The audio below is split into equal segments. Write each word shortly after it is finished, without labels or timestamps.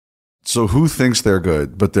So who thinks they're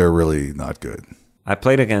good, but they're really not good? I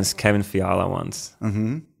played against Kevin Fiala once.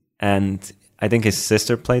 Mm-hmm. And I think his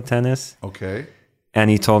sister played tennis. Okay. And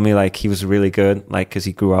he told me like he was really good, like because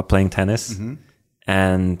he grew up playing tennis. Mm-hmm.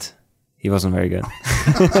 And he wasn't very good.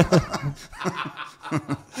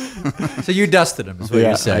 So you dusted him, is what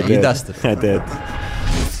you're saying. You dusted him. I did.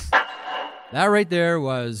 That right there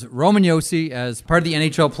was Roman Josi as part of the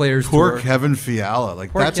NHL Players Tour. Poor Kevin Fiala.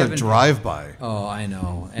 Like, Poor that's Kevin. a drive-by. Oh, I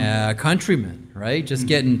know. Countryman, right? Just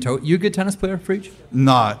getting You a good tennis player, Freach?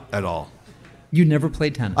 Not at all. You never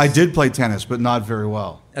played tennis. I did play tennis, but not very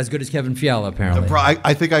well. As good as Kevin Fiala, apparently.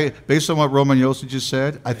 I think based on what Roman Josi just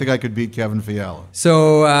said, I think I could beat Kevin Fiala.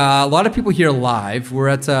 So a lot of people here live. We're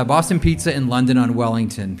at Boston Pizza in London on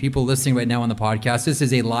Wellington. People listening right now on the podcast, this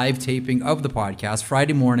is a live taping of the podcast.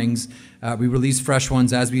 Friday mornings, we release fresh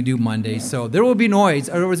ones as we do Mondays. So there will be noise,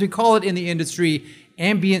 or as we call it in the industry,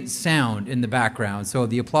 ambient sound in the background. So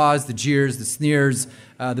the applause, the jeers, the sneers,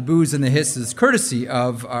 the boos and the hisses, courtesy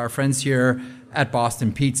of our friends here at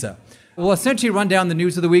Boston Pizza. We'll essentially run down the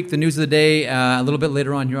news of the week, the news of the day, a little bit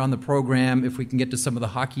later on here on the program. If we can get to some of the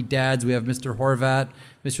hockey dads, we have Mr. Horvat,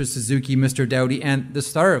 Mr. Suzuki, Mr. Doughty, and the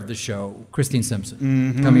star of the show, Christine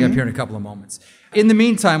Simpson, coming up here in a couple of moments. In the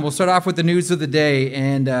meantime, we'll start off with the news of the day,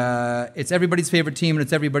 and it's everybody's favorite team and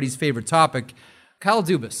it's everybody's favorite topic. Kyle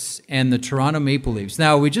Dubas and the Toronto Maple Leafs.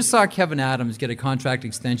 Now, we just saw Kevin Adams get a contract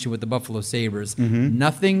extension with the Buffalo Sabres.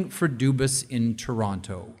 Nothing for Dubas in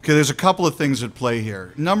Toronto. Okay, there's a couple of things at play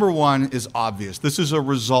here. Number one is obvious. This is a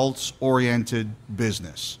results-oriented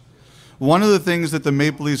business. One of the things that the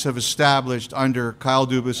Maple Leafs have established under Kyle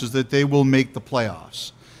Dubas is that they will make the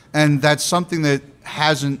playoffs. And that's something that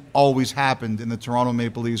hasn't always happened in the Toronto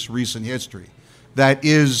Maple Leafs' recent history. That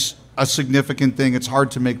is a significant thing. It's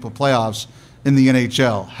hard to make the playoffs in the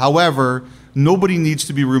NHL. However, nobody needs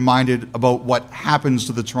to be reminded about what happens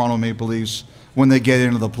to the Toronto Maple Leafs when they get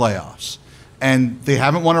into the playoffs. And they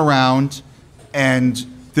haven't won a round, and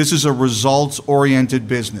this is a results-oriented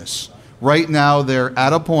business. Right now, they're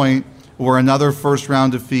at a point where another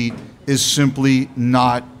first-round defeat is simply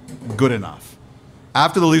not good enough.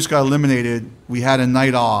 After the Leafs got eliminated, we had a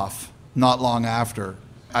night off not long after.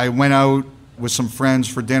 I went out with some friends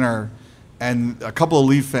for dinner, and a couple of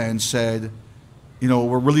Leaf fans said, you know,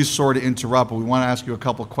 we're really sorry to interrupt, but we want to ask you a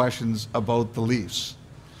couple of questions about the Leafs.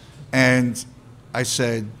 And I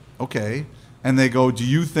said, okay. And they go, do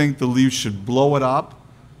you think the Leafs should blow it up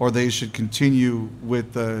or they should continue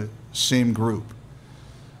with the same group?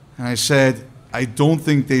 And I said, I don't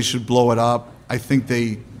think they should blow it up. I think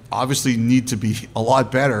they obviously need to be a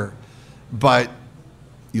lot better. But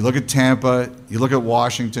you look at Tampa, you look at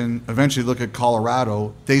Washington, eventually look at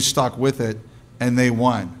Colorado, they stuck with it and they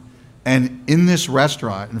won. And in this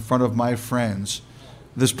restaurant, in front of my friends,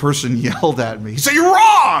 this person yelled at me. He said, "You're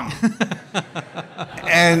wrong!"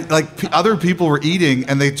 And like other people were eating,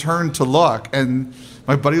 and they turned to look, and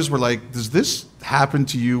my buddies were like, "Does this happen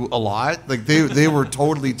to you a lot?" Like they were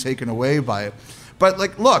totally taken away by it. But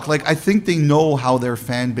like, look, like I think they know how their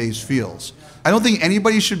fan base feels. I don't think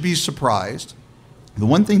anybody should be surprised. The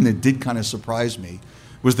one thing that did kind of surprise me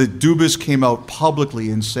was that Dubas came out publicly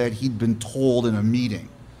and said he'd been told in a meeting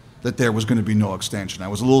that there was going to be no extension. I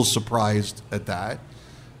was a little surprised at that,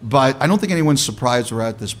 but I don't think anyone's surprised we're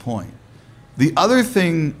at this point. The other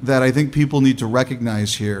thing that I think people need to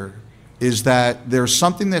recognize here is that there's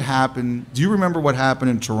something that happened. Do you remember what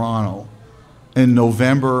happened in Toronto in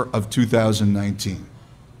November of 2019?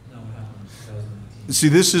 See,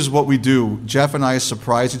 this is what we do. Jeff and I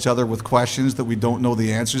surprise each other with questions that we don't know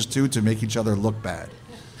the answers to make each other look bad.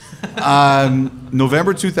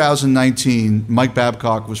 November 2019, Mike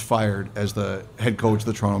Babcock was fired as the head coach of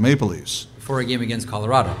the Toronto Maple Leafs. For a game against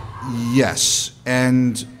Colorado. Yes.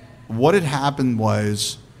 And what had happened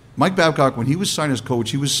was Mike Babcock, when he was signed as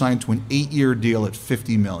coach, he was signed to an 8-year deal at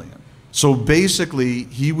 $50 million. So basically,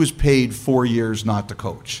 he was paid 4 years not to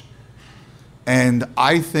coach. And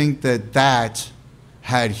I think that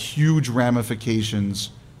had huge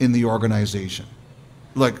ramifications in the organization.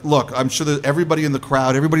 Like, look, I'm sure that everybody in the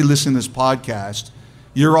crowd, everybody listening to this podcast,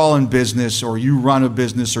 you're all in business, or you run a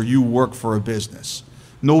business, or you work for a business.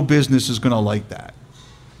 No business is going to like that.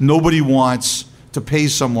 Nobody wants to pay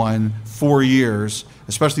someone 4 years,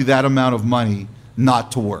 especially that amount of money,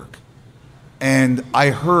 not to work. And I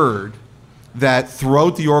heard that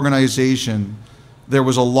throughout the organization, there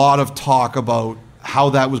was a lot of talk about how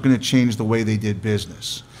that was going to change the way they did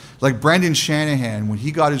business. Like Brendan Shanahan, when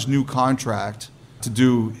he got his new contract to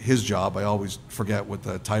do his job, I always forget what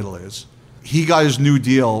the title is, he got his new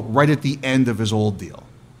deal right at the end of his old deal.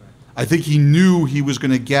 I think he knew he was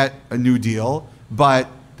going to get a new deal, but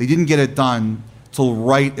they didn't get it done till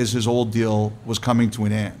right as his old deal was coming to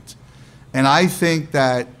an end. And I think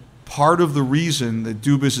that part of the reason that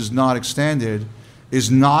Dubas is not extended is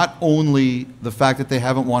not only the fact that they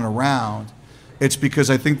haven't won a round, it's because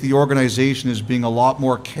I think the organization is being a lot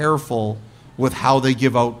more careful with how they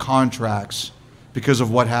give out contracts because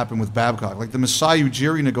of what happened with Babcock. Like the Masai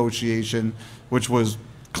Ujiri negotiation, which was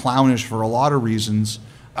clownish for a lot of reasons,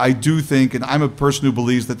 I do think, and I'm a person who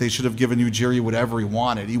believes that they should have given Ujiri whatever he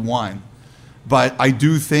wanted. He won. But I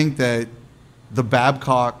do think that the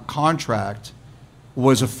Babcock contract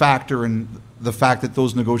was a factor in the fact that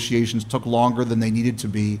those negotiations took longer than they needed to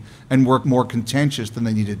be and were more contentious than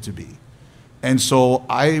they needed to be. And so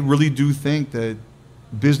I really do think that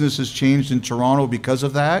business has changed in Toronto because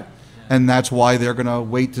of that, and that's why they're going to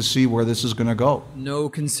wait to see where this is going to go. No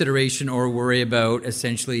consideration or worry about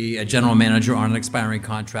essentially a general manager on an expiring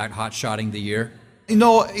contract hot-shotting the year? You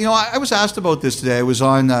know, I was asked about this today. I was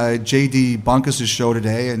on J.D. Bunkus' show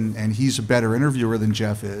today, and he's a better interviewer than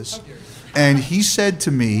Jeff is. And he said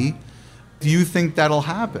to me, do you think that'll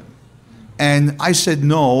happen? And I said,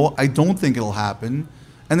 no, I don't think it'll happen.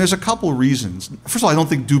 And there's a couple reasons. First of all, I don't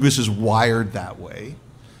think Dubas is wired that way.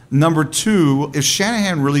 Number two, if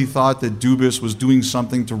Shanahan really thought that Dubas was doing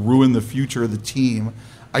something to ruin the future of the team,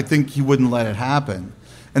 I think he wouldn't let it happen.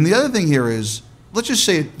 And the other thing here is, let's just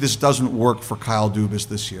say this doesn't work for Kyle Dubas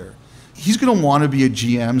this year. He's going to want to be a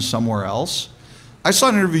GM somewhere else. I saw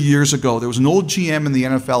an interview years ago. There was an old GM in the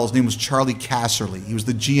NFL. His name was Charlie Casserly. He was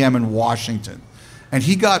the GM in Washington. And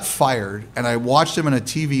he got fired, and I watched him in a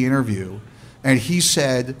TV interview, and he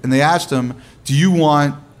said, and they asked him, do you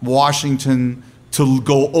want Washington to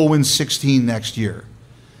go 0-16 next year?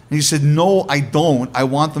 And he said, no, I don't. I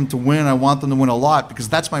want them to win. I want them to win a lot because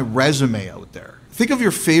that's my resume out there. Think of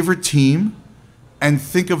your favorite team and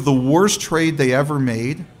think of the worst trade they ever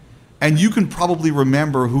made, and you can probably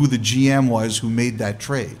remember who the GM was who made that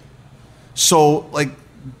trade. So, like,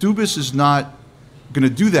 Dubas is not going to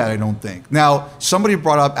do that, I don't think. Now, somebody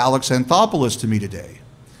brought up Alex Anthopoulos to me today.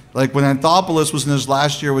 Like, when Anthopoulos was in his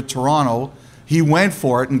last year with Toronto, he went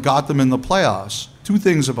for it and got them in the playoffs. Two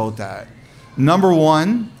things about that. Number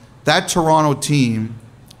one, that Toronto team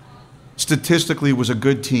statistically was a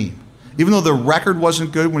good team. Even though their record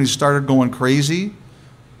wasn't good when he started going crazy,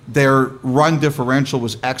 their run differential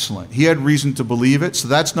was excellent. He had reason to believe it, so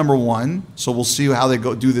that's number one. So we'll see how they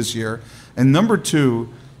do this year. And number two,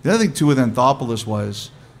 the other thing too with Anthopoulos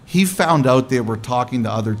was he found out they were talking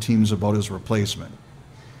to other teams about his replacement.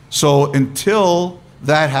 So until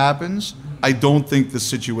that happens, I don't think the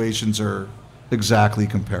situations are exactly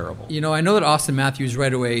comparable. You know, I know that Austin Matthews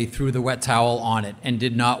right away threw the wet towel on it and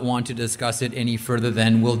did not want to discuss it any further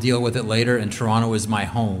than we'll deal with it later and Toronto is my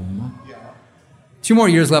home. Yeah. 2 more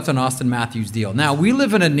years left on Austin Matthews' deal. Now, we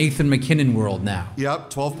live in a Nathan MacKinnon world now.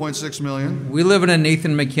 Yep, $12.6 million. We live in a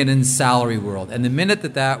Nathan MacKinnon salary world. And the minute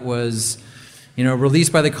that was,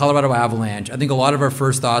 released by the Colorado Avalanche, I think a lot of our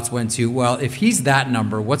first thoughts went to, well, if he's that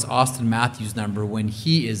number, what's Austin Matthews' number when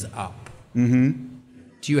he is up? Mm-hmm.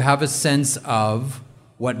 Do you have a sense of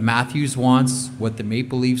what Matthews wants, what the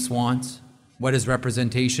Maple Leafs want, what his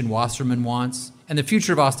representation Wasserman wants, and the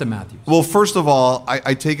future of Austin Matthews? Well, first of all,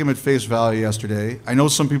 I take him at face value yesterday. I know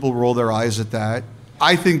some people roll their eyes at that.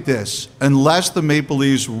 I think this, unless the Maple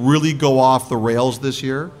Leafs really go off the rails this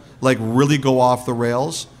year, like really go off the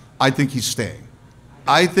rails, I think he's staying.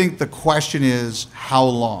 I think the question is how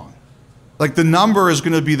long? Like the number is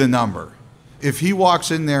going to be the number. If he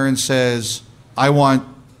walks in there and says, I want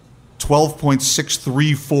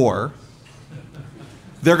 12.634,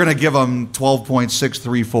 they're going to give him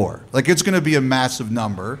 12.634. Like it's going to be a massive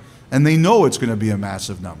number, and they know it's going to be a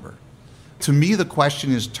massive number. To me, the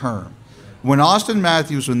question is term. When Austin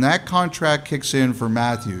Matthews, when that contract kicks in for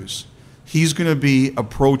Matthews, he's going to be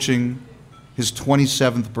approaching his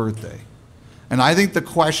 27th birthday. And I think the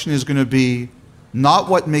question is going to be not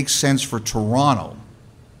what makes sense for Toronto,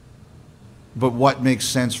 but what makes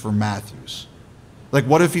sense for Matthews. Like,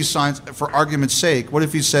 what if he signs, for argument's sake, what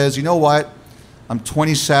if he says, you know what, I'm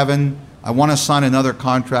 27, I want to sign another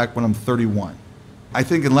contract when I'm 31. I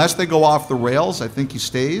think unless they go off the rails, I think he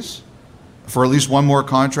stays for at least one more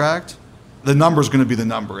contract. The number's going to be the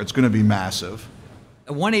number. It's going to be massive.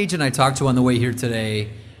 One agent I talked to on the way here today,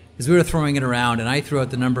 as we were throwing it around, and I threw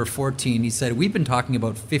out the number 14, he said, we've been talking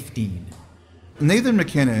about 15. Nathan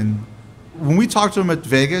MacKinnon, when we talked to him at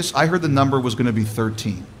Vegas, I heard the number was going to be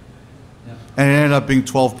 13. Yeah. And it ended up being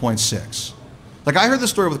 12.6. Like, I heard the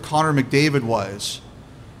story with Connor McDavid was,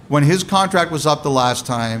 when his contract was up the last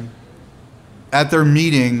time, at their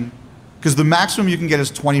meeting, because the maximum you can get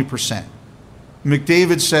is 20%.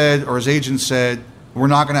 McDavid said, or his agent said, we're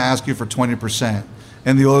not going to ask you for 20%.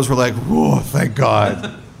 And the Oilers were like, whoa, thank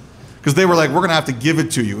God. Because they were like, we're going to have to give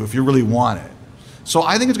it to you if you really want it. So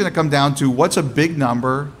I think it's going to come down to what's a big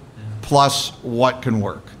number plus what can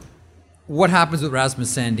work. What happens with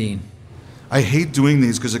Rasmus Sandin? I hate doing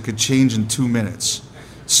these because it could change in 2 minutes.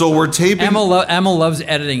 So we're taping. Emma loves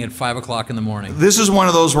editing at 5 o'clock in the morning. This is one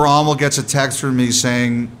of those where Amal gets a text from me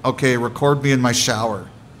saying, okay, record me in my shower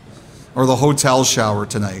or the hotel shower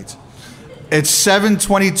tonight. It's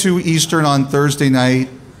 7:22 Eastern on Thursday night.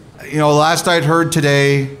 You know, last I'd heard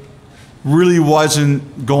today really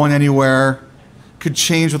wasn't going anywhere. Could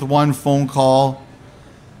change with one phone call.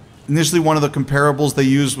 Initially, one of the comparables they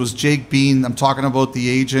used was Jake Bean. I'm talking about the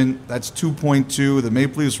agent. That's 2.2. The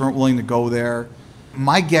Maple Leafs weren't willing to go there.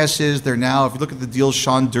 My guess is they're now, if you look at the deal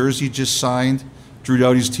Sean Dursey just signed, Drew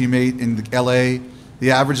Doughty's teammate in LA,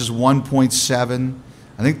 the average is 1.7.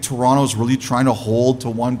 I think Toronto's really trying to hold to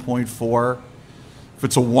 1.4. If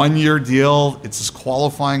it's a one-year deal, it's this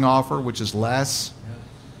qualifying offer, which is less.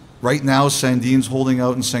 Right now, Sandin's holding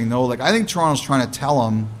out and saying no. Like, I think Toronto's trying to tell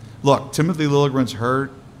him, look, Timothy Liljegren's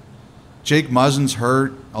hurt. Jake Muzzin's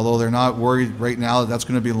hurt, although they're not worried right now that that's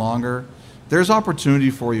going to be longer. There's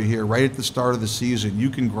opportunity for you here right at the start of the season.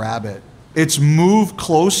 You can grab it. It's moved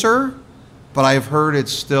closer, but I've heard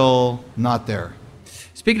it's still not there.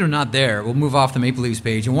 Speaking of not there, we'll move off the Maple Leafs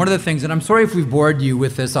page. And one of the things, and I'm sorry if we've bored you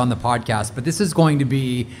with this on the podcast, but this is going to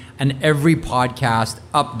be an every podcast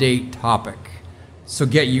update topic. So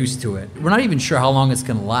get used to it. We're not even sure how long it's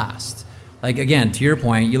going to last. Like, again, to your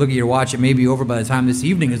point, you look at your watch, it may be over by the time this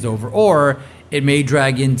evening is over, or it may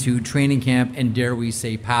drag into training camp and, dare we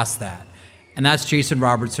say, past that. And that's Jason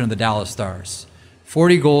Robertson of the Dallas Stars.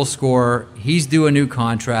 40-goal scorer. He's due a new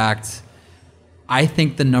contract. I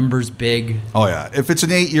think the number's big. Oh, yeah. If it's an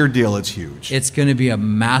 8-year deal, it's huge. It's going to be a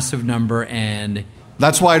massive number, and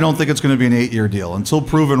that's why I don't think it's going to be an 8-year deal. Until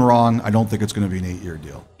proven wrong, I don't think it's going to be an 8-year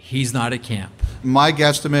deal. He's not at camp. My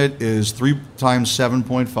guesstimate is 3 times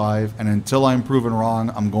 7.5, and until I'm proven wrong,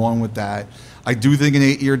 I'm going with that. I do think an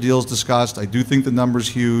 8-year deal is discussed. I do think the number's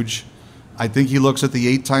huge. I think he looks at the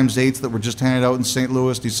 8 times 8s that were just handed out in St.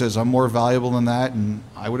 Louis, and he says, I'm more valuable than that, and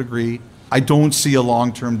I would agree. I don't see a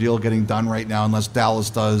long-term deal getting done right now unless Dallas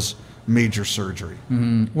does major surgery.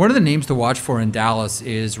 Mm-hmm. One of the names to watch for in Dallas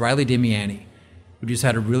is Riley Damiani, who just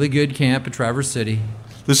had a really good camp at Traverse City.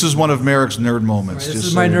 This is one of Merrick's nerd moments. Right, this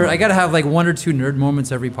is my nerd. I got to have like 1 or 2 nerd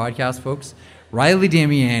moments every podcast, folks. Riley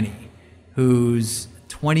Damiani, who's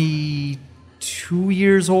 22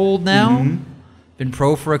 years old now, been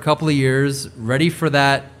pro for a couple of years, ready for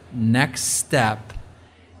that next step.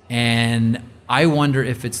 And I wonder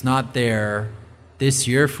if it's not there this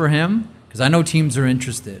year for him, because I know teams are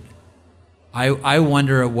interested. I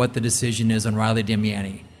wonder what the decision is on Riley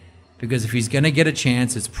Damiani, because if he's going to get a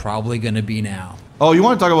chance, it's probably going to be now. Oh, you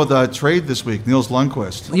want to talk about the trade this week, Nils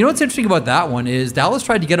Lundkvist? You know what's interesting about that one is Dallas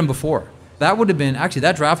tried to get him before. That would have been, actually,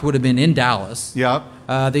 that draft would have been in Dallas. Yeah.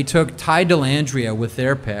 They took Ty Dellandrea with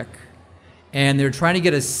their pick, and they're trying to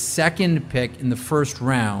get a second pick in the first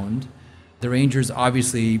round. The Rangers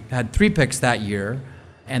obviously had 3 picks that year,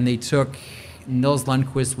 and they took Nils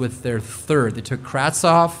Lundkvist with their third. They took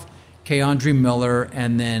Kravtsov, K'Andre Miller,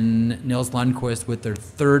 and then Nils Lundkvist with their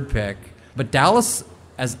third pick. But Dallas,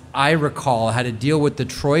 as I recall, had a deal with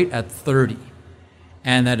Detroit at 30,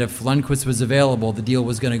 and that if Lundkvist was available, the deal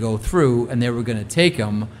was going to go through, and they were going to take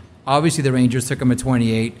him. Obviously, the Rangers took him at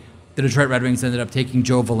 28. The Detroit Red Wings ended up taking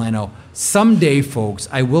Joe Veleno. Someday, folks,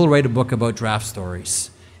 I will write a book about draft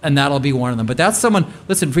stories, and that'll be one of them. But that's someone,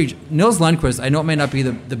 listen, Preach, Nils Lundkvist, I know it may not be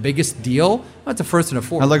the biggest deal. That's a first and a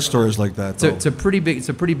fourth. I like stories like that, though. It's a pretty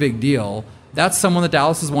big deal. That's someone that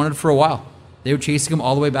Dallas has wanted for a while. They were chasing him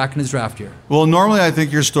all the way back in his draft year. Well, normally I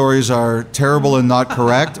think your stories are terrible and not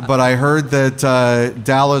correct, but I heard that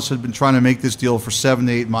Dallas had been trying to make this deal for 7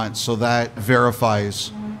 to 8 months, so that verifies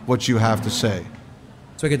what you have to say.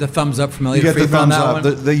 So I get the thumbs up from Elliot You get the Friedman thumbs on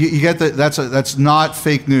that up. one? You get that's not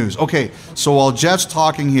fake news. Okay, so while Jeff's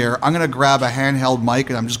talking here, I'm going to grab a handheld mic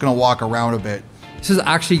and I'm just going to walk around a bit. This is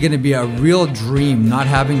actually going to be a real dream, not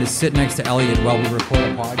having to sit next to Elliot while we record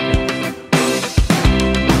a podcast.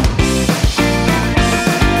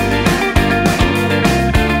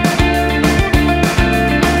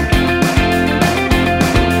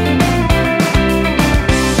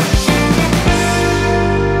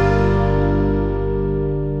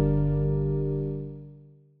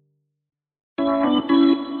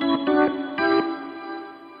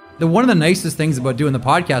 One of the nicest things about doing the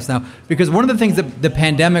podcast now, because one of the things that the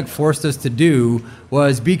pandemic forced us to do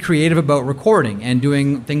was be creative about recording and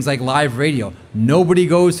doing things like live radio. Nobody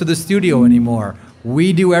goes to the studio anymore.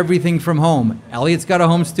 We do everything from home. Elliot's got a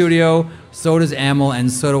home studio, so does Amel,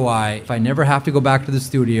 and so do I. If I never have to go back to the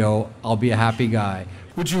studio, I'll be a happy guy.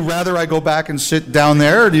 Would you rather I go back and sit down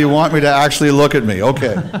there, or do you want me to actually look at me?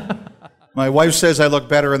 Okay. My wife says I look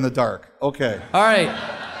better in the dark. Okay. All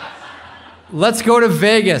right. Let's go to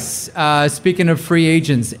Vegas. Speaking of free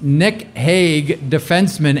agents, Nick Hague,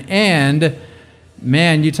 defenseman, and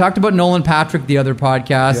man, you talked about Nolan Patrick the other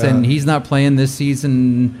podcast, and he's not playing this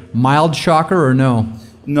season. Mild shocker or no?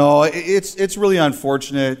 No, it's really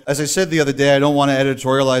unfortunate. As I said the other day, I don't want to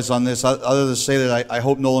editorialize on this other than say that I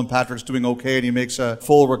hope Nolan Patrick's doing okay and he makes a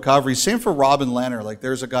full recovery. Same for Robin Lehner. Like,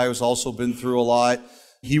 there's a guy who's also been through a lot.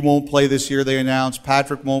 He won't play this year, they announced.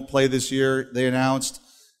 Patrick won't play this year, they announced.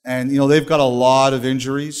 And, they've got a lot of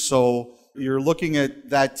injuries. So you're looking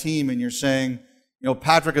at that team and you're saying,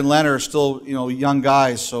 Patrick and Lehner are still, young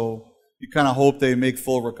guys. So you kind of hope they make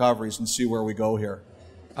full recoveries and see where we go here.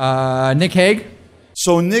 Nick Hague?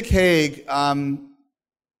 So Nick Hague, I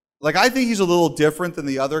think he's a little different than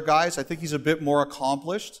the other guys. I think he's a bit more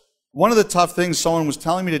accomplished. One of the tough things someone was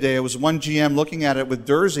telling me today, it was one GM looking at it with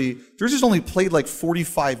Durzi. Durzi's only played like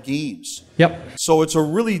 45 games. Yep. So it's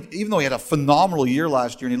even though he had a phenomenal year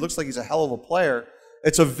last year and he looks like he's a hell of a player,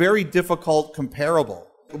 it's a very difficult comparable.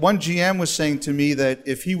 One GM was saying to me that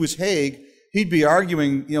if he was Hague, he'd be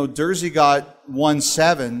arguing, Durzi got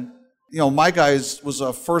 1-7. My guy was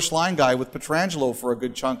a first-line guy with Pietrangelo for a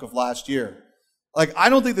good chunk of last year. I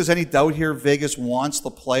don't think there's any doubt here Vegas wants the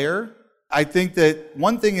player. I think that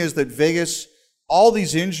one thing is that Vegas, all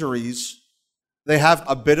these injuries, they have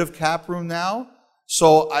a bit of cap room now.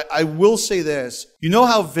 So I will say this. You know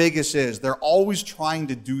how Vegas is. They're always trying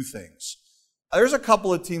to do things. There's a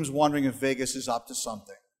couple of teams wondering if Vegas is up to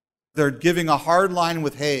something. They're giving a hard line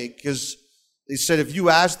with Hague because they said if you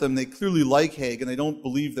ask them, they clearly like Hague and they don't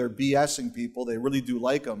believe they're BSing people. They really do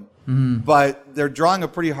like him. Mm-hmm. But they're drawing a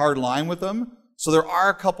pretty hard line with him. So there are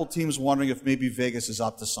a couple teams wondering if maybe Vegas is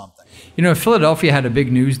up to something. Philadelphia had a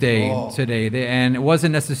big news day today, and it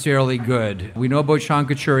wasn't necessarily good. We know about Sean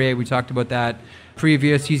Couturier. We talked about that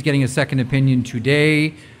previous. He's getting a second opinion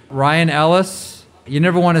today. Ryan Ellis, you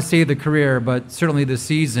never want to say the career, but certainly the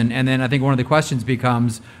season. And then I think one of the questions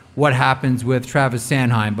becomes what happens with Travis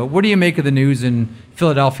Sanheim. But what do you make of the news in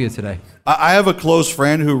Philadelphia today? I have a close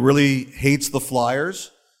friend who really hates the Flyers.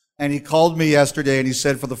 And he called me yesterday and he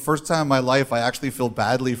said, for the first time in my life, I actually feel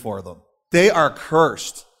badly for them. They are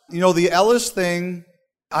cursed. The Ellis thing,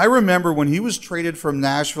 I remember when he was traded from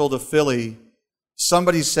Nashville to Philly,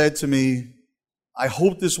 somebody said to me, I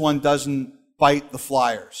hope this one doesn't bite the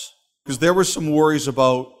Flyers. Because there were some worries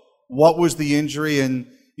about what was the injury. And,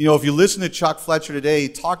 if you listen to Chuck Fletcher today, he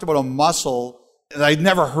talked about a muscle that I'd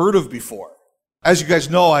never heard of before. As you guys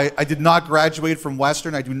know, I did not graduate from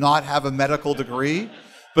Western. I do not have a medical degree.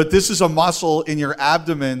 But this is a muscle in your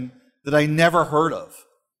abdomen that I never heard of.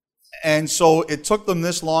 And so it took them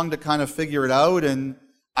this long to kind of figure it out. And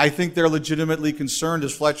I think they're legitimately concerned,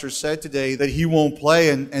 as Fletcher said today, that he won't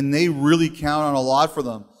play. And they really count on a lot for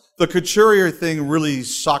them. The Couturier thing really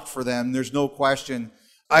sucked for them. There's no question.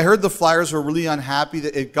 I heard the Flyers were really unhappy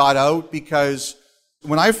that it got out because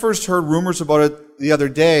when I first heard rumors about it the other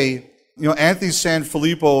day, Anthony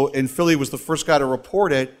Sanfilippo in Philly was the first guy to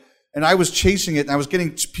report it. And I was chasing it, and I was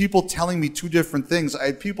getting people telling me two different things. I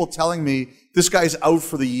had people telling me, this guy's out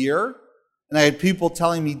for the year. And I had people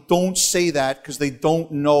telling me, don't say that because they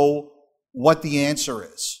don't know what the answer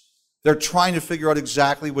is. They're trying to figure out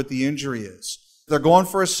exactly what the injury is. They're going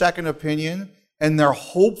for a second opinion, and they're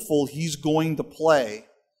hopeful he's going to play.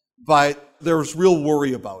 But there's real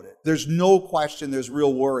worry about it. There's no question there's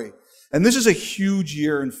real worry. And this is a huge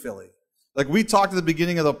year in Philly. We talked at the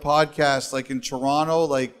beginning of the podcast, in Toronto,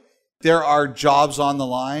 there are jobs on the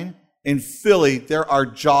line. In Philly, there are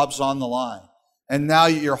jobs on the line. And now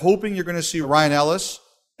you're hoping you're going to see Ryan Ellis,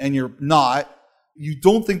 and you're not. You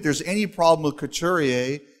don't think there's any problem with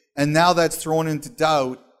Couturier, and now that's thrown into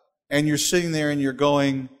doubt, and you're sitting there and you're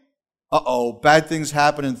going, uh-oh, bad things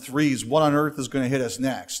happen in threes. What on earth is going to hit us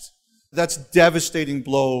next? That's a devastating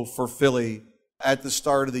blow for Philly at the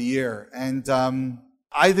start of the year. And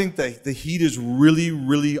I think that the heat is really,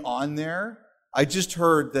 really on there. I just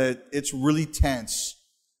heard that it's really tense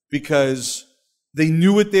because they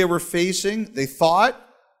knew what they were facing, they thought,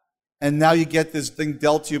 and now you get this thing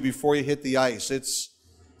dealt to you before you hit the ice. It's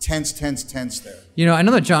tense there. I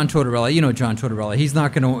know that John Tortorella,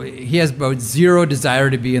 he has about zero desire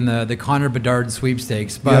to be in the Connor Bedard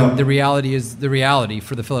sweepstakes, but the reality is the reality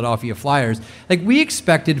for the Philadelphia Flyers. We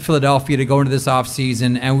expected Philadelphia to go into this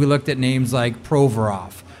offseason, and we looked at names like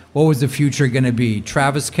Provorov. What was the future going to be?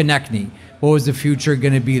 Travis Konechny. What was the future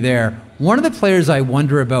going to be there? One of the players I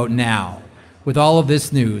wonder about now, with all of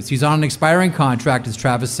this news. He's on an expiring contract as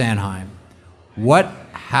Travis Sanheim. What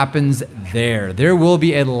happens there? There will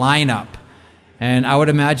be a lineup. And I would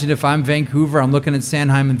imagine if I'm Vancouver, I'm looking at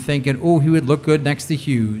Sanheim and thinking, oh, he would look good next to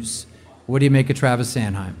Hughes. What do you make of Travis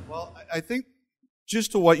Sanheim? Well, I think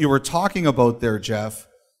just to what you were talking about there, Jeff,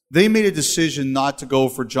 they made a decision not to go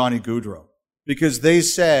for Johnny Gaudreau because they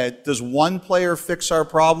said, does one player fix our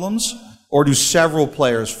problems or do several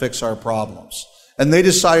players fix our problems? And they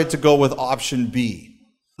decided to go with option B.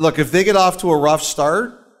 Look, if they get off to a rough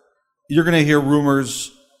start, you're going to hear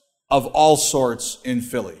rumors of all sorts in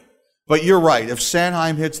Philly. But you're right. If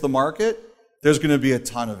Sanheim hits the market, there's going to be a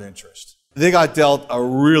ton of interest. They got dealt a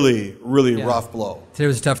really, really rough blow. Today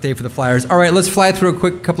was a tough day for the Flyers. All right, let's fly through a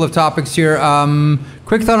quick couple of topics here.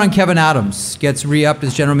 Quick thought on Kevin Adams. Gets re-upped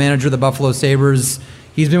as general manager of the Buffalo Sabres.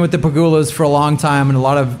 He's been with the Pagulas for a long time in a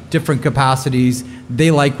lot of different capacities.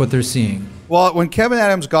 They like what they're seeing. Well, when Kevin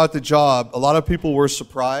Adams got the job, a lot of people were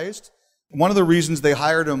surprised. One of the reasons they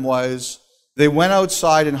hired him was they went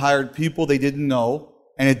outside and hired people they didn't know,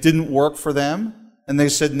 and it didn't work for them. And they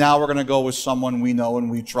said, now we're going to go with someone we know and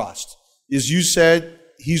we trust. As you said,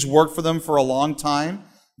 he's worked for them for a long time.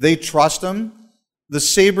 They trust him. The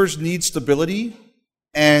Sabres need stability.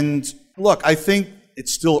 And look, I think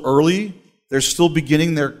it's still early. They're still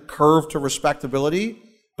beginning their curve to respectability.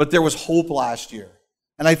 But there was hope last year.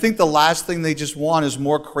 And I think the last thing they just want is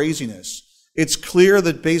more craziness. It's clear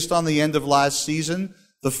that based on the end of last season,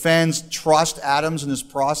 the fans trust Adams and his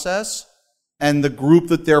process. And the group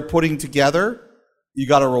that they're putting together, you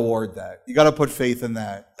got to reward that. You got to put faith in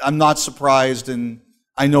that. I'm not surprised, and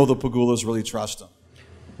I know the Pagulas really trust him.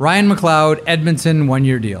 Ryan McLeod, Edmonton,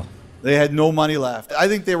 1-year deal. They had no money left. I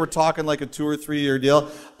think they were talking like a 2 or 3 year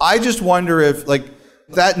deal. I just wonder if, like,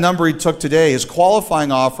 that number he took today, his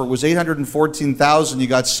qualifying offer was $814,000. You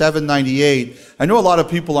got $798,000. I know a lot of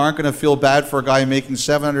people aren't going to feel bad for a guy making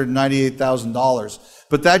 $798,000,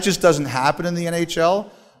 but that just doesn't happen in the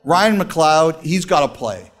NHL. Ryan McLeod, he's got to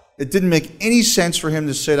play. It didn't make any sense for him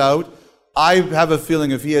to sit out. I have a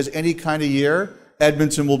feeling if he has any kind of year,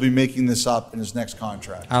 Edmonton will be making this up in his next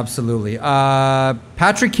contract. Absolutely.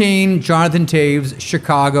 Patrick Kane, Jonathan Toews,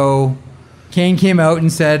 Chicago. Kane came out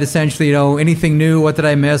and said essentially, anything new? What did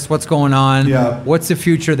I miss? What's going on? Yeah. What's the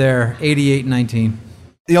future there? 88-19.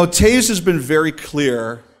 Toews has been very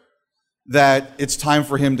clear that it's time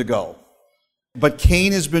for him to go. But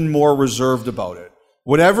Kane has been more reserved about it.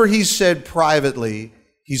 Whatever he said privately,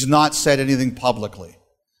 he's not said anything publicly.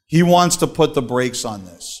 He wants to put the brakes on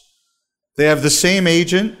this. They have the same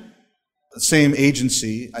agent, the same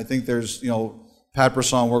agency. I think there's, Pat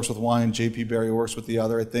Brisson works with one and JP Barry works with the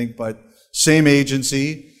other, I think, but same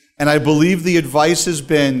agency. And I believe the advice has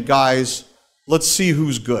been, guys, let's see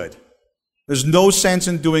who's good. There's no sense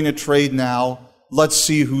in doing a trade now. Let's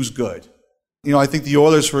see who's good. I think the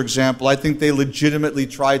Oilers, for example, I think they legitimately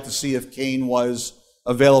tried to see if Kane was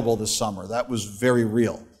available this summer. That was very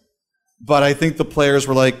real. But I think the players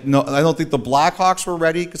were like, no, I don't think the Blackhawks were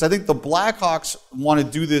ready, because I think the Blackhawks want to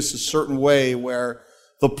do this a certain way where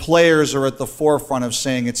the players are at the forefront of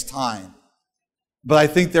saying it's time. But I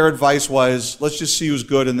think their advice was, let's just see who's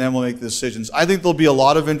good and then we'll make the decisions. I think there'll be a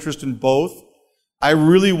lot of interest in both. I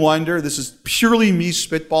really wonder, this is purely me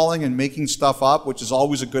spitballing and making stuff up, which is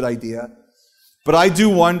always a good idea. But I do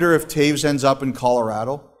wonder if Toews ends up in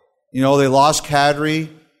Colorado. They lost Kadri.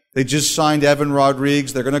 They just signed Evan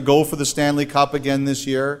Rodrigues. They're going to go for the Stanley Cup again this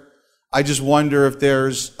year. I just wonder if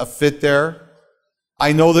there's a fit there.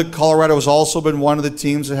 I know that Colorado has also been one of the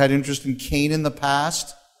teams that had interest in Kane in the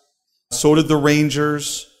past. So did the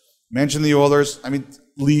Rangers. Mentioned the Oilers.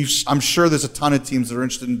 Leafs. I'm sure there's a ton of teams that are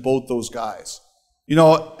interested in both those guys.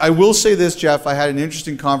 I will say this, Jeff. I had an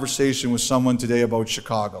interesting conversation with someone today about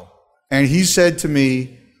Chicago. And he said to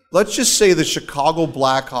me, let's just say the Chicago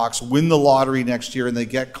Blackhawks win the lottery next year and they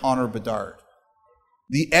get Connor Bedard.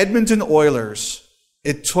 The Edmonton Oilers,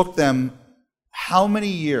 it took them how many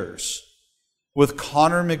years with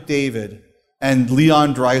Connor McDavid and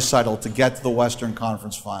Leon Draisaitl to get to the Western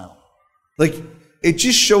Conference Final? It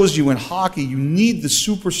just shows you in hockey, you need the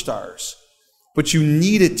superstars, but you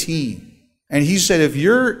need a team. And he said, if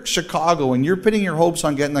you're Chicago and you're putting your hopes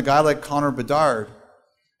on getting a guy like Connor Bedard,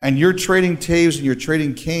 and you're trading Toews and you're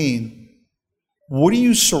trading Kane, what are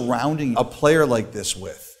you surrounding a player like this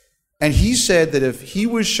with? And he said that if he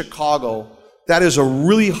was Chicago, that is a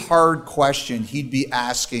really hard question he'd be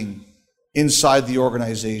asking inside the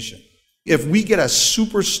organization. If we get a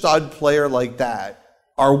super stud player like that,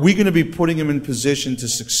 are we going to be putting him in position to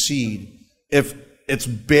succeed if it's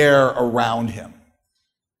bare around him?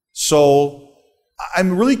 So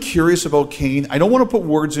I'm really curious about Kane. I don't want to put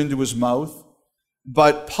words into his mouth,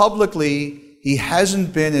 but publicly, he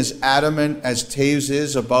hasn't been as adamant as Taves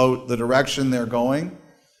is about the direction they're going.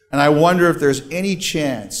 And I wonder if there's any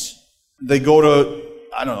chance they go to,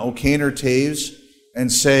 I don't know, Kane or Taves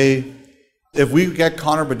and say, if we get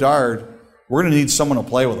Connor Bedard, we're going to need someone to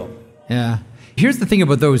play with him. Yeah. Here's the thing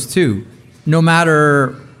about those two. No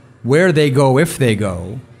matter where they go, if they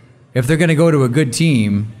go, if they're going to go to a good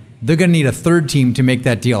team, they're going to need a third team to make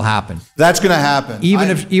that deal happen. That's going to happen.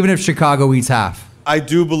 Even if Chicago eats half. I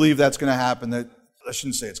do believe that's going to happen. That I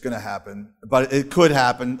shouldn't say it's going to happen, but it could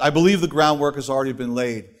happen. I believe the groundwork has already been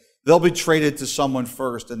laid. They'll be traded to someone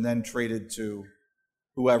first and then traded to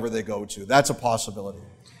whoever they go to. That's a possibility.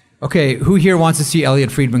 Okay, who here wants to see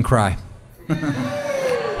Elliot Friedman cry?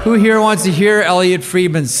 Who here wants to hear Elliot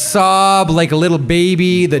Friedman sob like a little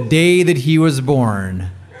baby the day that he was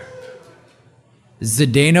born?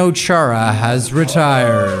 Zdeno Chara has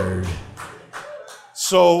retired.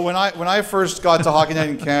 So when I first got to Hockey Night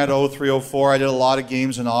in Canada 03-04, I did a lot of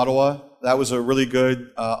games in Ottawa. That was a really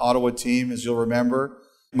good Ottawa team, as you'll remember.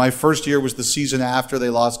 My first year was the season after they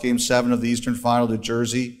lost Game 7 of the Eastern Final to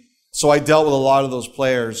Jersey. So I dealt with a lot of those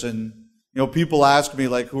players. And, people ask me,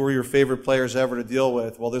 like, who are your favorite players ever to deal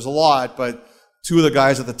with? Well, there's a lot, but two of the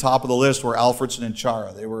guys at the top of the list were Alfredsson and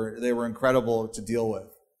Chara. They were incredible to deal with.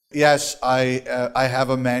 Yes, I have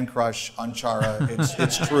a man crush on Chara.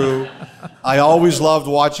 It's true. I always loved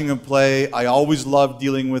watching him play. I always loved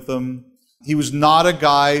dealing with him. He was not a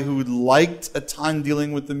guy who liked a ton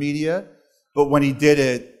dealing with the media, but when he did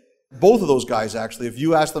it, both of those guys actually, if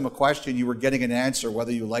you asked them a question, you were getting an answer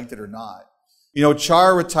whether you liked it or not.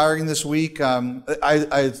 Chara retiring this week, I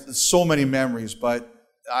had so many memories, but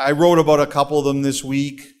I wrote about a couple of them this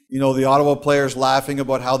week. The Ottawa players laughing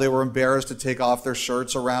about how they were embarrassed to take off their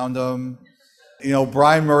shirts around them.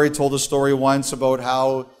 Brian Murray told a story once about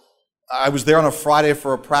how I was there on a Friday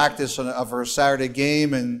for a practice for a Saturday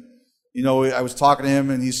game, and I was talking to him,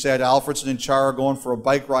 and he said Alfredsson and Chara are going for a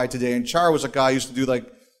bike ride today. And Chara was a guy who used to do like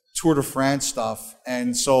Tour de France stuff,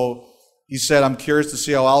 and so he said, I'm curious to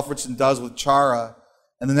see how Alfredsson does with Chara.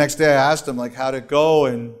 And the next day I asked him, like, how'd it go?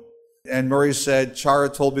 And Murray said, Chara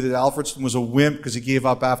told me that Alfredsson was a wimp because he gave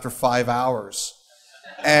up after 5 hours.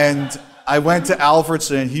 And I went to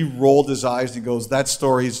Alfredsson, and he rolled his eyes, and he goes, that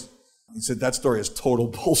story is total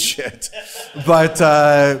bullshit. But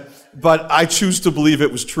I choose to believe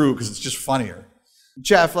it was true because it's just funnier.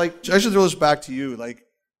 Jeff, I should throw this back to you.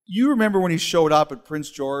 You remember when he showed up at Prince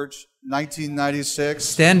George, 1996?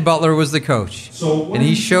 Stan Butler was the coach. And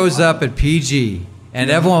he shows up at PG. And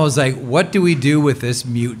everyone was like, what do we do with this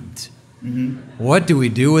mutant? Mm-hmm. What do we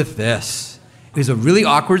do with this? He was a really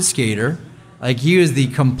awkward skater. He was the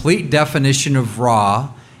complete definition of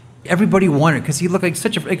raw. Everybody wanted, because he looked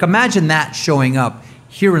like imagine that showing up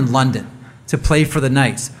here in London to play for the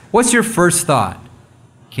Knights. What's your first thought?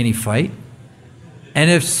 Can he fight? And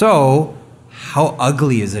if so, how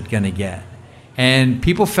ugly is it going to get? And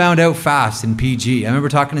people found out fast in PG. I remember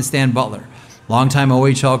talking to Stan Butler, longtime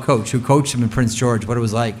OHL coach who coached him in Prince George, what it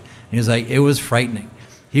was like. And he was like, it was frightening.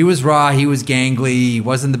 He was raw, he was gangly, he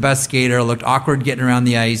wasn't the best skater, looked awkward getting around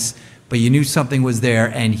the ice, but you knew something was there,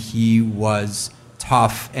 and he was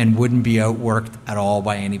tough and wouldn't be outworked at all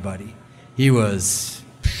by anybody. He was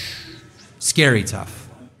scary tough.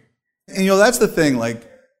 And that's the thing,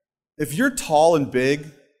 if you're tall and big,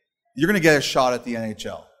 you're going to get a shot at the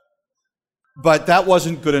NHL. But that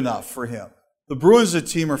wasn't good enough for him. The Bruins as a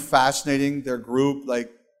team are fascinating. Their group,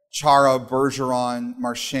 Chara, Bergeron,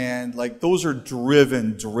 Marchand, those are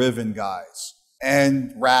driven guys.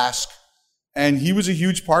 And Rask. And he was a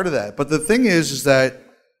huge part of that. But the thing is that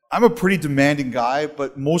I'm a pretty demanding guy,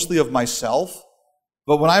 but mostly of myself.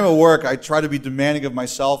 But when I'm at work, I try to be demanding of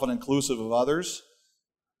myself and inclusive of others.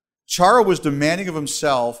 Chara was demanding of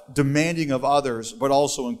himself, demanding of others, but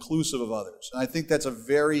also inclusive of others. And I think that's a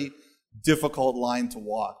very difficult line to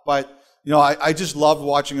walk. But I just loved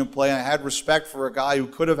watching him play. And I had respect for a guy who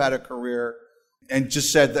could have had a career and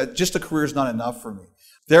just said that just a career is not enough for me.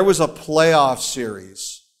 There was a playoff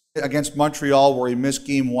series against Montreal where he missed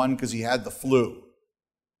Game 1 because he had the flu.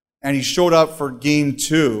 And he showed up for Game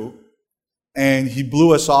 2, and he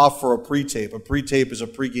blew us off for a pre-tape. A pre-tape is a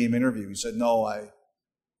pre-game interview. He said, no,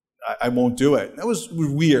 I won't do it. That was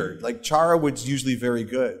weird. Chara was usually very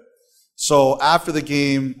good. So after the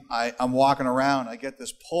game, I'm walking around. I get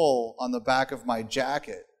this pull on the back of my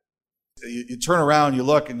jacket. You turn around, you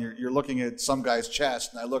look, and you're looking at some guy's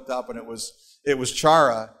chest. And I looked up, and it was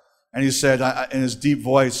Chara. And he said in his deep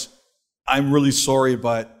voice, I'm really sorry,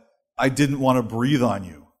 but I didn't want to breathe on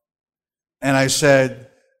you. And I said,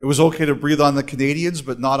 it was okay to breathe on the Canadians,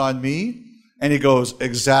 but not on me? And he goes,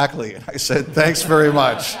 exactly. And I said, thanks very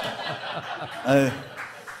much.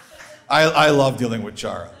 I love dealing with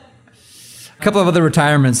Chara. A couple of other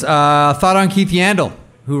retirements. Thought on Keith Yandle,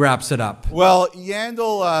 who wraps it up. Well,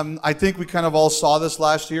 Yandle, I think we kind of all saw this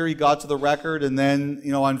last year. He got to the record, and then,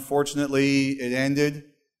 unfortunately, it ended.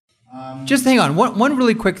 Just hang on. One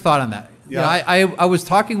really quick thought on that. Yeah. I was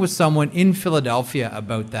talking with someone in Philadelphia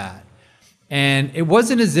about that, and it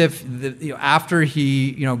wasn't as if after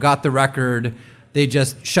he got the record, they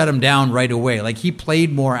just shut him down right away. Like, he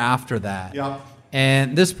played more after that. Yeah.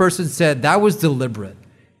 And this person said that was deliberate.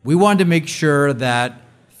 We wanted to make sure that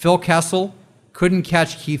Phil Kessel couldn't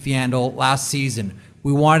catch Keith Yandle last season.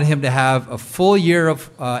 We wanted him to have a full year of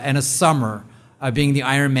and a summer being the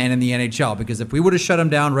Iron Man in the NHL, because if we would have shut him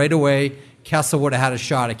down right away, Kessel would have had a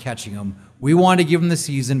shot at catching him. We wanted to give him the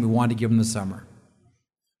season. We wanted to give him the summer.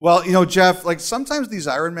 Well, Jeff, like sometimes these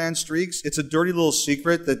Iron Man streaks, it's a dirty little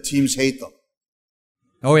secret that teams hate them.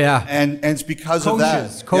 Oh, yeah. And it's because of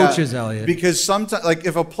that. Coaches, Elliot. Because sometimes, like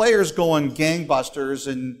if a player's going gangbusters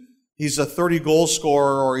and he's a 30-goal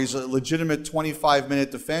scorer or he's a legitimate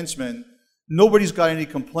 25-minute defenseman, nobody's got any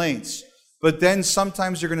complaints. But then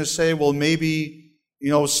sometimes you're going to say, well, maybe,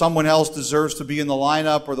 someone else deserves to be in the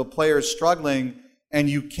lineup or the player's struggling and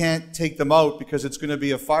you can't take them out because it's going to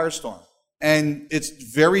be a firestorm. And it's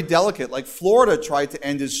very delicate. Like Florida tried to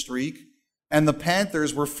end his streak, and the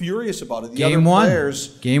Panthers were furious about it. The other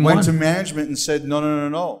players went to management and said,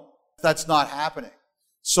 no. That's not happening.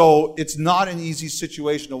 So it's not an easy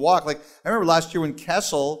situation to walk. Like, I remember last year when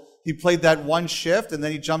Kessel, he played that one shift, and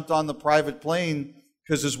then he jumped on the private plane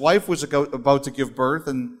because his wife was about to give birth.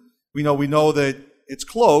 And we know that it's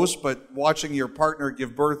close, but watching your partner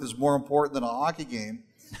give birth is more important than a hockey game.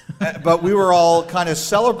 But we were all kind of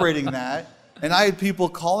celebrating that. And I had people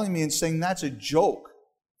calling me and saying, that's a joke,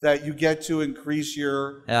 that you get to increase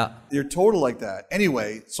your total like that.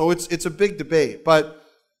 Anyway, so it's a big debate. But,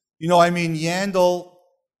 Yandle,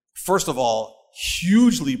 first of all,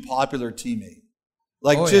 hugely popular teammate.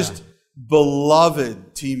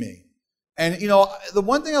 Beloved teammate. And, the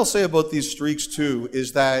one thing I'll say about these streaks, too,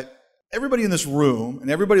 is that everybody in this room and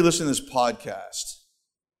everybody listening to this podcast,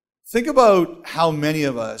 think about how many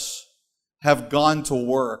of us have gone to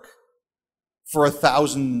work for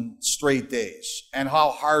 1,000 straight days and how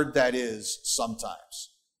hard that is sometimes.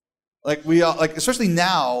 Especially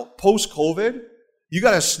now, post-COVID, you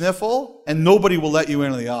got a sniffle and nobody will let you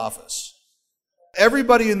into the office.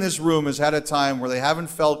 Everybody in this room has had a time where they haven't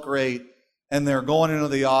felt great and they're going into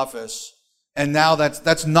the office, and now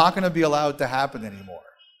that's not going to be allowed to happen anymore.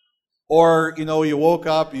 Or, you woke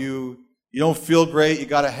up, you don't feel great, you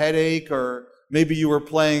got a headache, or maybe you were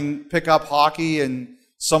playing pickup hockey and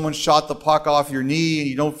someone shot the puck off your knee and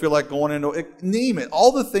you don't feel like going into it. Name it.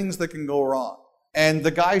 All the things that can go wrong. And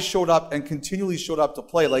the guy showed up and continually showed up to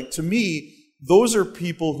play. Like, to me, those are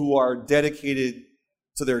people who are dedicated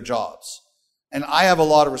to their jobs. And I have a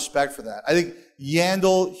lot of respect for that. I think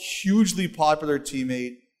Yandle, hugely popular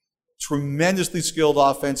teammate, tremendously skilled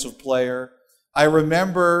offensive player. I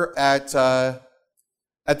remember at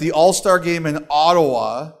the All-Star game in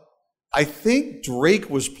Ottawa, I think Drake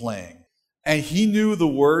was playing, and he knew the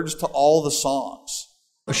words to all the songs.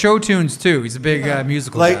 Show tunes too. He's a big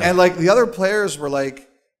musical guy. And the other players were like,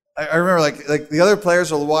 I remember like the other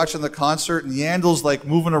players were watching the concert, and Yandle's like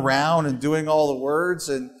moving around and doing all the words,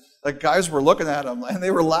 and like guys were looking at him and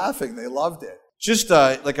they were laughing. They loved it. Just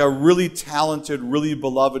like a really talented, really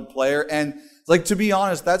beloved player. And like, to be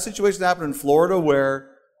honest, that situation happened in Florida where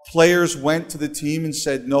players went to the team and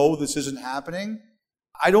said, no, this isn't happening.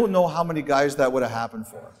 I don't know how many guys that would have happened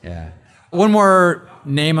for. Yeah. One more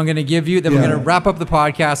name I'm going to give you, then we're going to wrap up the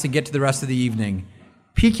podcast and get to the rest of the evening.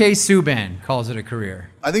 PK Subban calls it a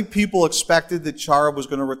career. I think people expected that Chara was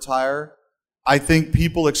going to retire. I think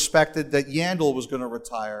people expected that Yandle was going to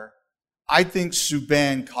retire. I think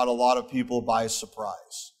Subban caught a lot of people by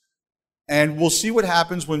surprise. And we'll see what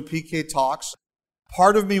happens when PK talks.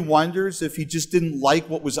 Part of me wonders if he just didn't like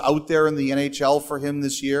what was out there in the NHL for him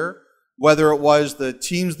this year, whether it was the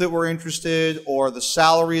teams that were interested or the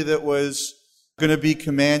salary that was going to be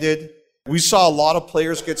commanded. We saw a lot of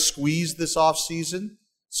players get squeezed this offseason,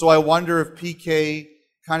 so I wonder if PK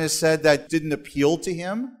kind of said that didn't appeal to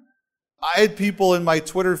him. I had people in my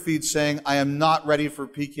Twitter feed saying, I am not ready for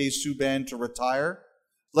PK Subban to retire.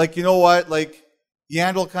 Like, you know what? Like,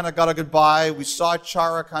 Yandle kind of got a goodbye. We saw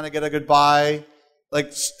Chara kind of get a goodbye.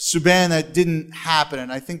 Like, Subban, that didn't happen,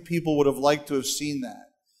 and I think people would have liked to have seen that.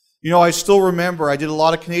 I still remember I did a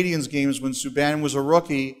lot of Canadiens games when Subban was a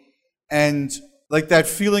rookie, and like that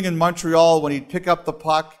feeling in Montreal when he'd pick up the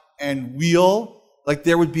puck and wheel, like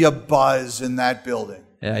there would be a buzz in that building.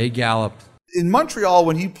 Yeah, he galloped. In Montreal,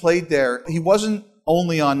 when he played there, he wasn't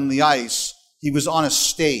only on the ice, he was on a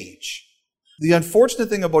stage. The unfortunate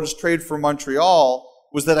thing about his trade for Montreal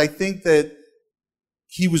was that I think that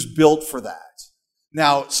he was built for that.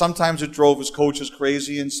 Now, sometimes it drove his coaches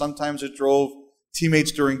crazy, and sometimes it drove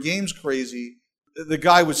teammates during games crazy. The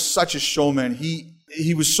guy was such a showman.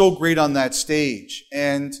 He was so great on that stage.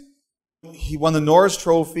 And he won the Norris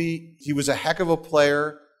Trophy. He was a heck of a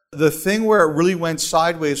player. The thing where it really went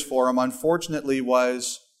sideways for him, unfortunately,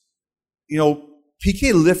 was,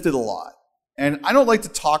 PK lifted a lot. And I don't like to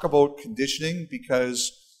talk about conditioning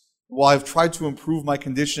because while I've tried to improve my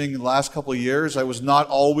conditioning in the last couple of years, I was not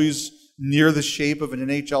always near the shape of an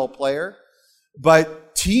NHL player.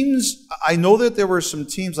 But teams, I know that there were some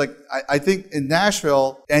teams, like I think in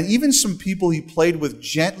Nashville, and even some people he played with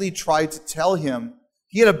gently tried to tell him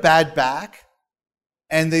he had a bad back,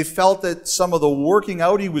 and they felt that some of the working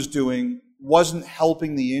out he was doing wasn't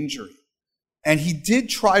helping the injury. And he did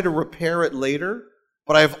try to repair it later,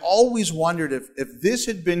 but I've always wondered if this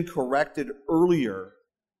had been corrected earlier,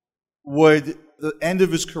 would the end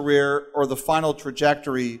of his career or the final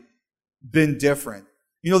trajectory been different?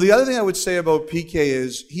 The other thing I would say about PK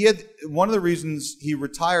is he had one of the reasons he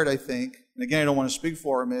retired, I think, and again, I don't want to speak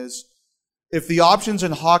for him, is if the options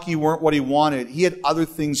in hockey weren't what he wanted, he had other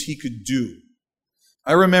things he could do.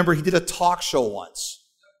 I remember he did a talk show once,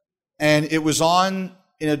 and it was on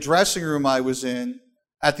in a dressing room I was in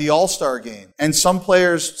at the All-Star game. And some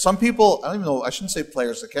people, I don't even know, I shouldn't say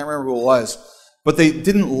players, I can't remember who it was, but they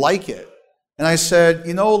didn't like it. And I said,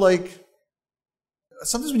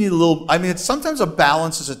 sometimes we need sometimes a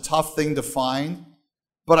balance is a tough thing to find,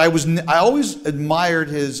 but I always admired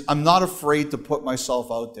his, I'm not afraid to put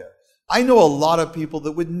myself out there. I know a lot of people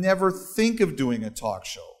that would never think of doing a talk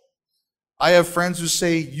show. I have friends who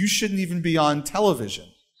say, you shouldn't even be on television.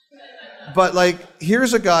 But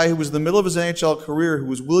here's a guy who was in the middle of his NHL career who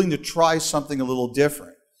was willing to try something a little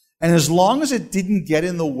different. And as long as it didn't get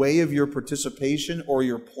in the way of your participation or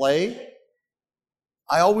your play,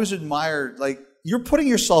 I always admired, you're putting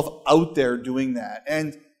yourself out there doing that.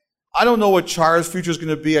 And I don't know what Chara's future is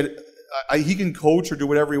going to be. He can coach or do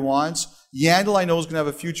whatever he wants. Yandel, I know, is going to have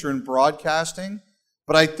a future in broadcasting.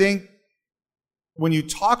 But I think when you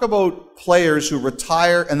talk about players who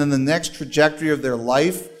retire and then the next trajectory of their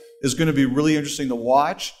life is going to be really interesting to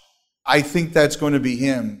watch, I think that's going to be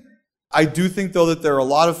him. I do think, though, that there are a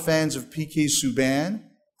lot of fans of PK Subban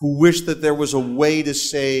who wish that there was a way to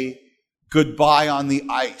say goodbye on the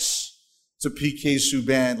ice to PK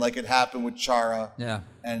Subban like it happened with Chara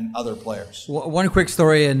and other players. One quick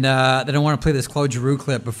story, and then I want to play this Claude Giroux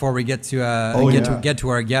clip before we get to get to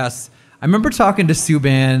our guests. I remember talking to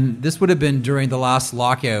Subban. This would have been during the last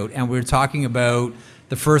lockout, and we were talking about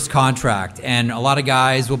the first contract. And a lot of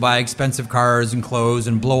guys will buy expensive cars and clothes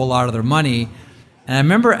and blow a lot of their money. And I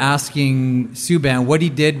remember asking Subban what he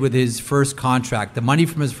did with his first contract, the money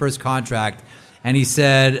from his first contract, and he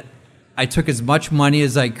said, I took as much money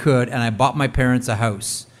as I could and I bought my parents a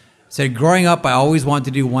house. Said, growing up, I always wanted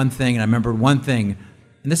to do one thing, and I remember one thing,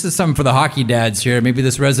 and this is something for the hockey dads here. Maybe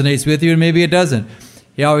this resonates with you and maybe it doesn't.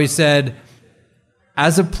 He always said,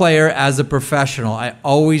 as a player, as a professional, I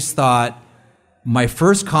always thought my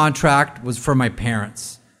first contract was for my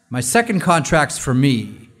parents. My second contract's for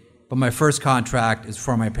me, but my first contract is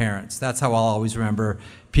for my parents. That's how I'll always remember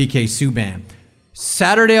PK Subban.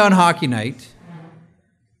 Saturday on hockey night,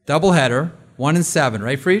 doubleheader, 1-7,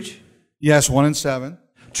 right, Freach? Yes, 1-7.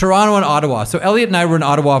 Toronto and Ottawa. So Elliot and I were in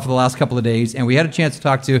Ottawa for the last couple of days, and we had a chance to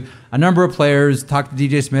talk to a number of players, talk to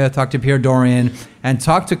DJ Smith, talk to Pierre Dorian, and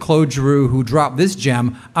talk to Claude Giroux, who dropped this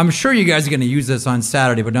gem. I'm sure you guys are going to use this on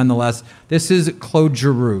Saturday, but nonetheless, this is Claude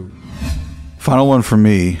Giroux. Final one for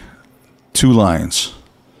me, 2 lines.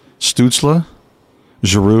 Stützle,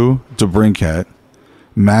 Giroux, DeBrincat,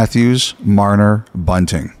 Matthews, Marner,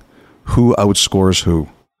 Bunting. Who outscores who?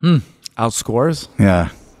 Outscores? Yeah.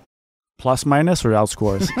 Plus minus or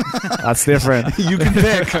outscores? That's different. You can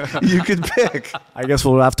pick. You can pick. I guess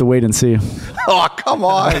we'll have to wait and see. Oh, come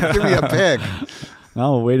on. Give me a pick.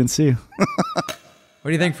 No, we'll wait and see. What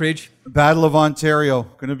do you think, Freach? Battle of Ontario.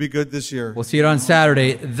 Going to be good this year. We'll see it on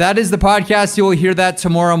Saturday. That is the podcast. You will hear that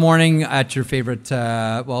tomorrow morning at your favorite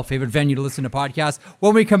venue to listen to podcasts.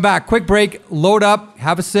 When we come back, quick break, load up,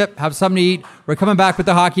 have a sip, have something to eat. We're coming back with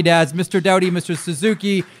the Hockey Dads, Mr. Doughty, Mr.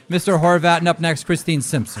 Suzuki, Mr. Horvat, and up next, Christine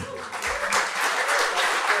Simpson.